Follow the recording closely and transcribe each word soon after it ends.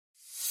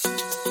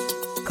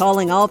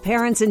Calling all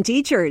parents and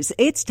teachers,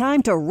 it's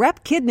time to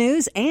rep Kid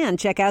News and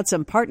check out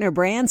some partner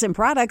brands and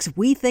products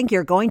we think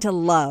you're going to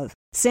love.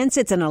 Since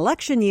it's an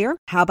election year,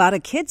 how about a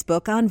kid's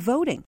book on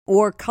voting?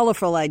 Or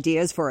colorful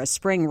ideas for a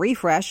spring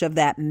refresh of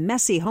that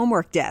messy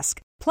homework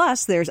desk?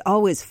 Plus, there's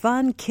always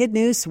fun Kid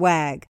News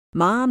swag.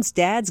 Moms,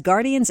 dads,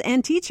 guardians,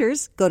 and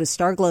teachers, go to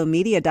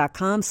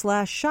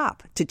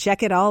starglowmedia.com/shop to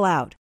check it all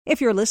out. If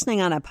you're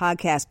listening on a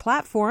podcast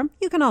platform,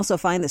 you can also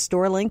find the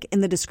store link in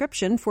the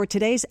description for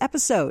today's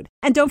episode.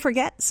 And don't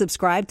forget,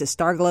 subscribe to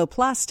Starglow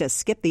Plus to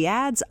skip the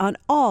ads on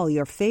all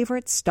your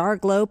favorite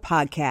Starglow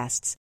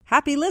podcasts.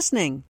 Happy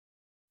listening!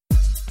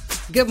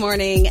 Good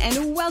morning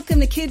and welcome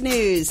to Kid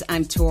News.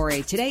 I'm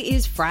Tori. Today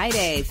is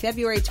Friday,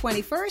 February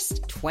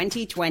 21st,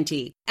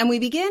 2020. And we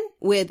begin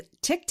with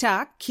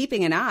TikTok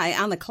keeping an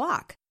eye on the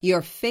clock.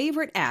 Your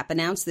favorite app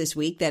announced this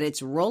week that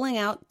it's rolling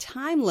out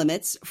time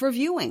limits for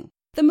viewing.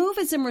 The move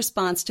is in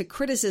response to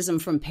criticism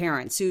from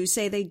parents who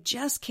say they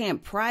just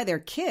can't pry their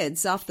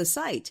kids off the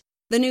site.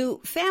 The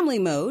new family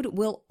mode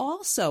will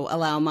also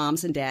allow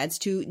moms and dads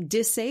to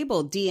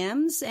disable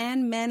DMs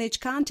and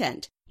manage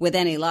content. With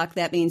any luck,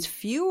 that means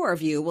fewer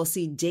of you will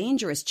see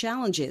dangerous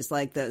challenges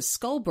like the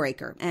Skull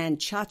Breaker and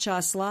Cha-Cha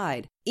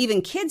Slide.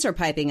 Even kids are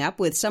piping up,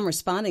 with some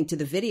responding to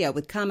the video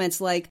with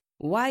comments like,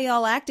 "Why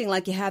y'all acting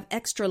like you have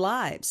extra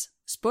lives?"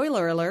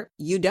 Spoiler alert,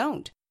 you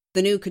don't.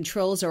 The new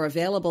controls are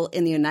available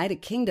in the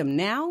United Kingdom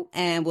now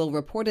and will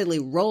reportedly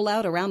roll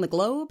out around the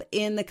globe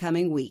in the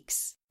coming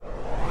weeks.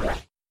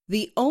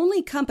 The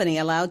only company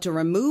allowed to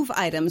remove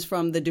items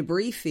from the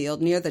debris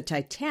field near the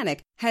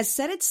Titanic has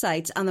set its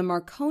sights on the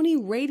Marconi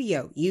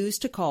radio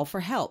used to call for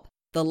help.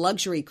 The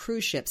luxury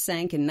cruise ship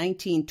sank in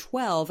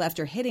 1912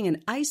 after hitting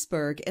an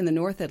iceberg in the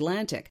North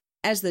Atlantic.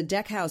 As the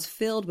deckhouse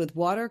filled with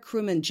water,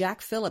 crewman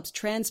Jack Phillips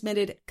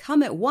transmitted,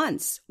 "Come at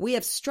once. We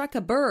have struck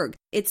a berg.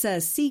 It's a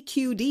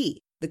CQD."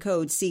 The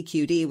code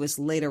CQD was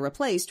later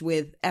replaced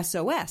with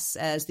SOS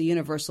as the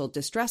universal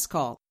distress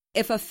call.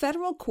 If a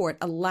federal court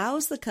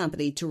allows the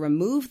company to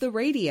remove the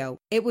radio,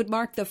 it would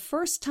mark the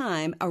first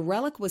time a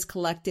relic was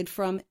collected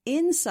from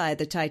inside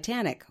the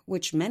Titanic,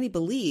 which many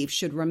believe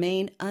should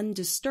remain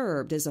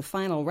undisturbed as a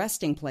final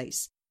resting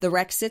place. The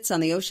wreck sits on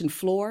the ocean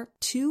floor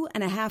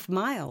 2.5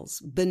 miles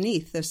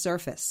beneath the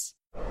surface.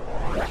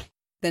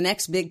 The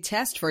next big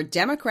test for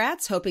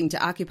Democrats hoping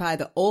to occupy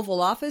the Oval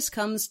Office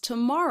comes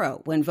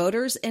tomorrow when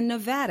voters in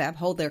Nevada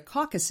hold their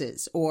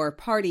caucuses, or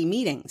party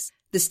meetings.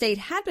 The state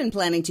had been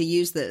planning to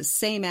use the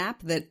same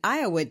app that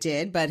Iowa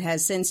did, but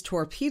has since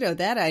torpedoed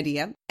that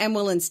idea and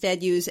will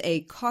instead use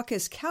a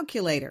caucus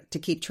calculator to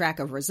keep track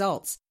of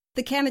results.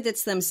 The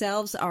candidates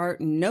themselves are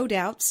no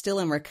doubt still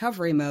in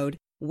recovery mode.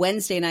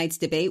 Wednesday night's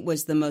debate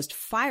was the most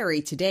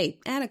fiery to date,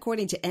 and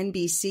according to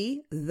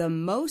NBC, the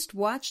most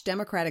watched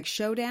Democratic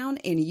showdown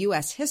in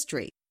U.S.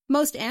 history.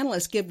 Most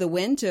analysts give the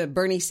win to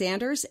Bernie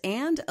Sanders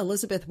and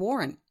Elizabeth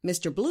Warren.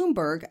 Mr.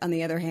 Bloomberg, on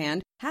the other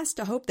hand, has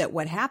to hope that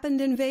what happened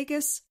in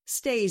Vegas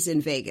stays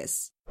in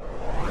Vegas.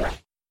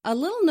 A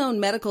little-known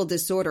medical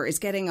disorder is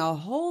getting a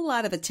whole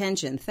lot of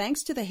attention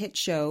thanks to the hit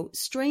show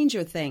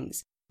Stranger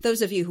Things.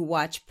 Those of you who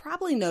watch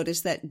probably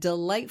noticed that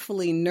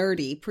delightfully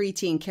nerdy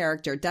preteen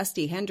character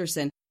Dusty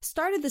Henderson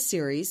started the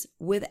series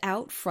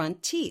without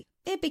front teeth.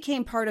 It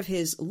became part of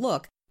his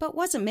look, but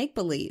wasn't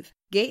make-believe.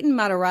 Gaten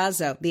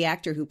Matarazzo, the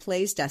actor who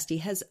plays Dusty,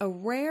 has a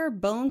rare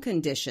bone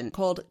condition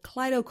called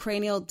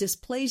cleidocranial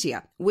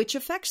dysplasia, which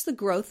affects the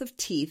growth of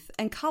teeth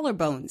and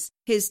collarbones.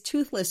 His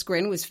toothless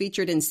grin was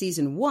featured in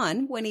Season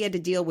 1 when he had to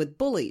deal with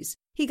bullies.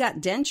 He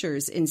got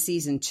dentures in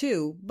Season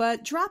 2,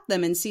 but dropped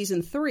them in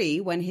Season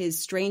 3 when his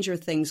Stranger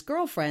Things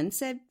girlfriend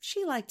said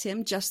she liked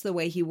him just the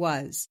way he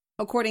was.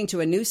 According to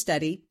a new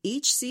study,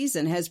 each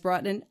season has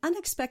brought an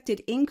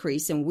unexpected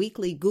increase in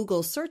weekly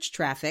Google search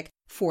traffic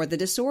for the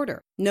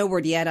disorder. No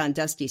word yet on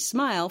Dusty's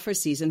smile for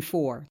Season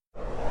 4.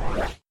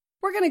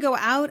 We're going to go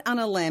out on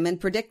a limb and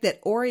predict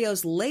that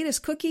Oreo's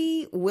latest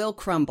cookie will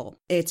crumble.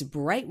 It's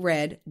bright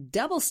red,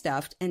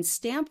 double-stuffed, and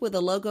stamped with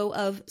a logo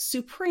of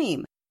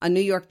Supreme, a New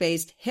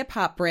York-based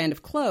hip-hop brand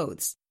of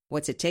clothes.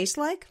 What's it taste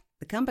like?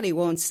 The company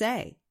won't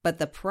say. But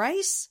the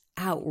price?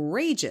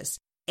 Outrageous.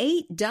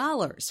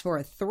 $8 for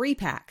a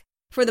 3-pack.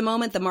 For the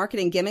moment, the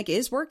marketing gimmick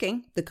is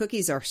working. The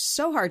cookies are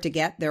so hard to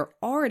get, they're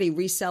already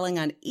reselling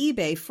on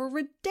eBay for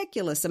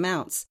ridiculous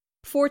amounts.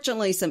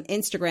 Fortunately, some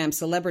Instagram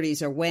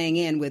celebrities are weighing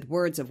in with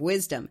words of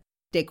wisdom.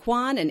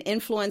 Daquan, an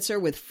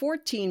influencer with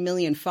 14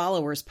 million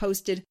followers,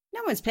 posted,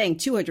 "No one's paying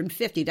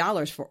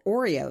 $250 for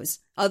Oreos."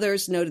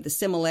 Others noted the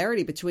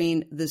similarity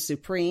between the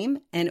Supreme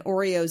and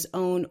Oreo's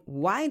own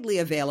widely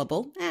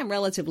available and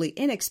relatively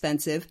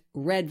inexpensive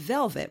red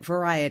velvet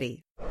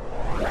variety.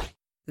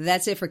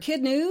 That's it for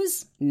Kid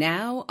News.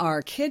 Now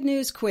our Kid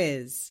News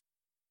quiz.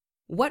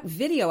 What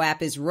video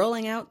app is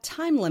rolling out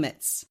time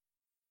limits?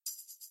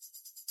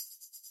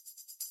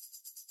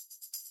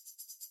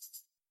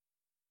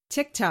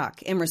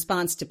 TikTok, in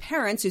response to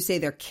parents who say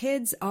their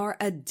kids are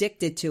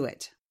addicted to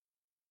it.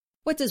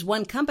 What does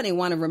one company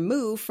want to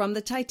remove from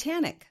the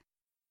Titanic?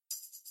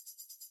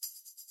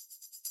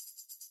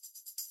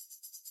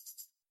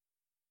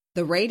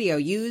 The radio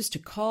used to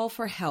call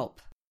for help.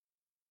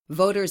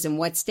 Voters in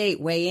what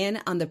state weigh in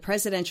on the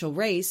presidential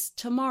race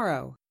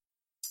tomorrow?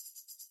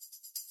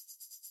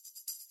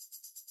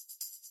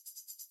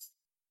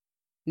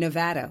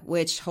 Nevada,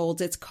 which holds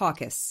its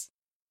caucus.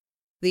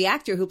 The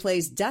actor who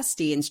plays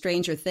Dusty in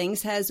Stranger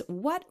Things has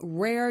what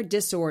rare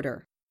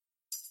disorder?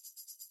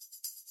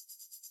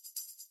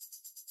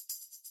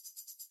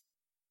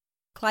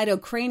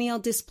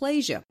 Cleidocranial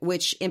dysplasia,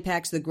 which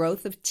impacts the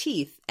growth of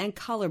teeth and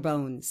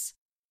collarbones.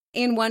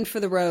 In One for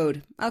the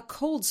Road, a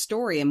cold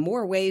story in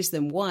more ways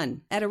than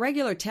one. At a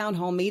regular town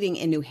hall meeting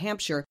in New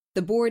Hampshire,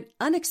 the board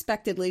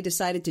unexpectedly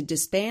decided to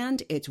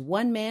disband its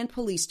one-man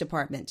police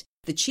department.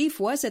 The chief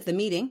was at the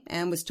meeting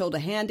and was told to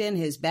hand in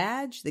his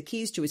badge, the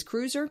keys to his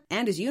cruiser,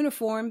 and his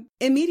uniform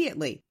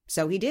immediately.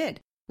 So he did.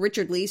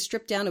 Richard Lee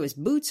stripped down to his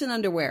boots and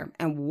underwear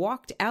and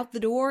walked out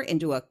the door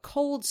into a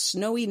cold,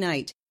 snowy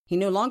night. He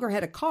no longer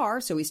had a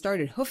car, so he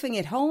started hoofing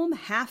it home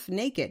half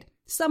naked.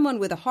 Someone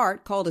with a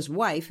heart called his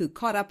wife, who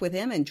caught up with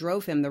him and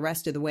drove him the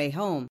rest of the way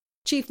home.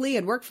 Chief Lee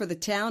had worked for the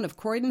town of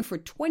Croydon for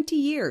 20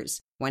 years.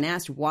 When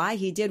asked why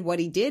he did what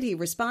he did, he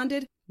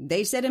responded,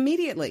 "They said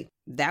immediately."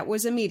 That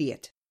was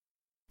immediate.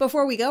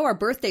 Before we go, our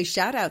birthday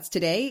shout-outs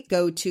today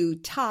go to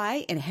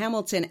Ty in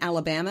Hamilton,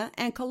 Alabama,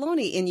 and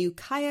Coloni in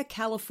Ukiah,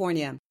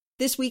 California.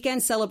 This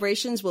weekend,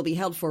 celebrations will be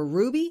held for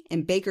Ruby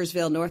in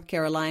Bakersville, North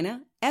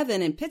Carolina,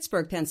 Evan in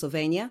Pittsburgh,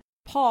 Pennsylvania,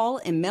 Paul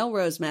in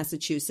Melrose,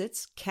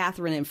 Massachusetts,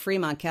 Catherine in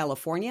Fremont,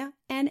 California,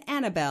 and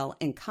Annabelle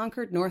in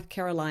Concord, North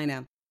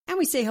Carolina. And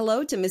we say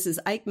hello to Mrs.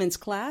 Eichmann's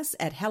class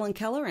at Helen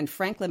Keller in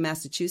Franklin,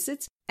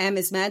 Massachusetts, and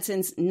Ms.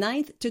 Madsen's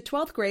 9th to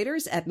 12th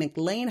graders at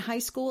McLean High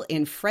School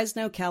in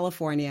Fresno,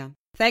 California.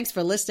 Thanks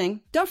for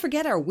listening. Don't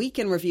forget our Week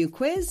in Review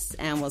quiz,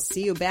 and we'll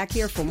see you back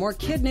here for more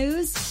kid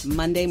news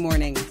Monday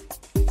morning.